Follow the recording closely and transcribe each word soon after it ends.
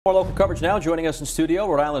More local coverage now. Joining us in studio,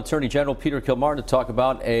 Rhode Island Attorney General Peter Kilmartin to talk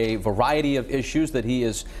about a variety of issues that he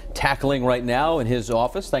is tackling right now in his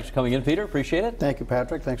office. Thanks for coming in, Peter. Appreciate it. Thank you,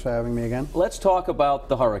 Patrick. Thanks for having me again. Let's talk about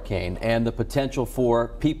the hurricane and the potential for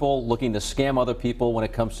people looking to scam other people when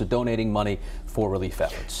it comes to donating money for relief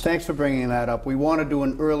efforts. Thanks for bringing that up. We want to do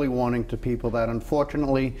an early warning to people that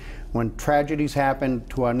unfortunately, when tragedies happen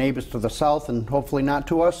to our neighbors to the south, and hopefully not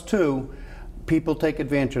to us too, people take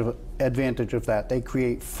advantage of that. They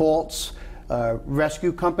create false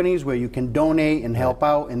rescue companies where you can donate and help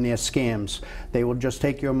out, and they're scams. They will just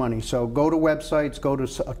take your money. So go to websites, go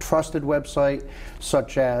to a trusted website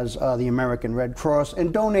such as the American Red Cross,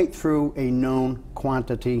 and donate through a known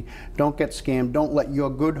quantity. Don't get scammed. Don't let your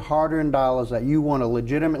good hard-earned dollars that you want to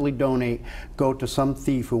legitimately donate go to some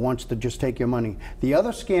thief who wants to just take your money. The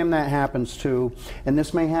other scam that happens too, and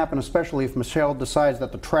this may happen especially if Michelle decides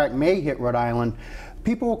that the track may hit Rhode Island,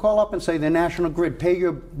 people will call up and say, the National Grid, pay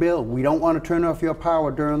your bill. We don't want to turn off your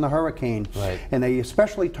power during the hurricane. Right. And they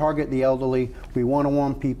especially target the elderly. We want to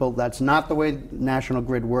warn people that's not the way National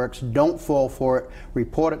Grid works. Don't fall for it.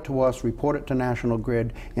 Report it to us, report it to National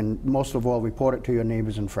Grid, and most of all, report it to your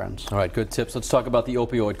neighbors and friends. All right, good tips. Let's talk about the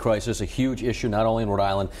opioid crisis, a huge issue not only in Rhode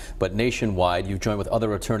Island, but nationwide. You've joined with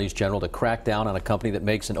other attorneys general to crack down on a company that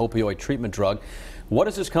makes an opioid treatment drug. What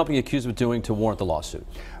is this company accused of doing to warrant the lawsuit?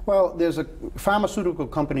 Well, there's a pharmaceutical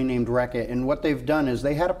company named Reckitt, and what they've done is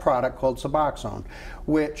they had a product called Suboxone,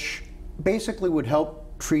 which basically would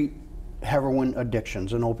help treat heroin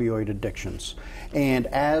addictions and opioid addictions. And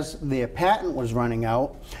as their patent was running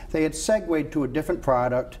out, they had segued to a different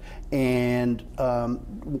product and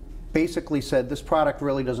basically said this product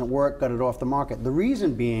really doesn't work, got it off the market. The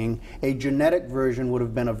reason being a genetic version would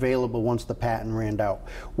have been available once the patent ran out.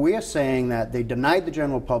 We're saying that they denied the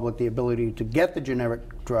general public the ability to get the generic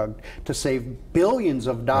drug to save billions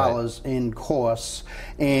of dollars in costs,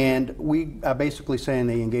 and we are basically saying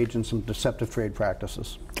they engage in some deceptive trade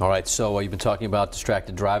practices. All right, so you've been talking about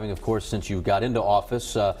distracted driving, of course, since you got into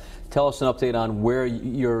office. Tell us an update on where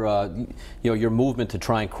your movement to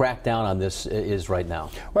try and crack down on this is right now.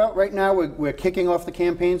 Well, right now we're kicking off the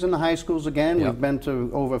campaigns in the high schools again. Yep. We've been to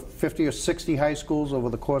over 50 or 60 high schools over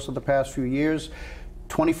the course of the past few years.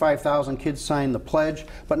 25,000 kids signed the pledge,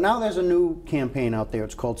 but now there's a new campaign out there.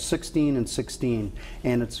 It's called 16 and 16,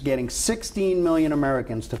 and it's getting 16 million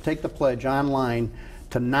Americans to take the pledge online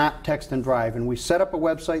to not text and drive. And we set up a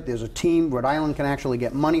website. There's a team. Rhode Island can actually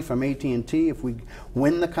get money from AT&T if we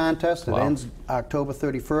win the contest. It ends October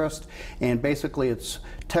 31st, and basically it's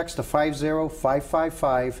text to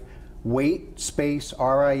 50555, wait, space,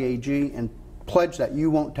 RIAG, and pledge that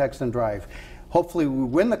you won't text and drive. Hopefully we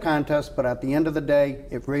win the contest, but at the end of the day,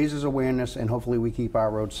 it raises awareness, and hopefully we keep our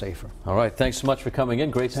roads safer. All right, thanks so much for coming in.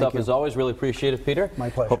 Great stuff as always. Really appreciate it, Peter. My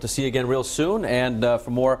pleasure. Hope to see you again real soon. And for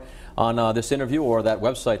more on this interview or that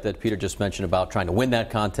website that Peter just mentioned about trying to win that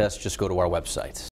contest, just go to our website.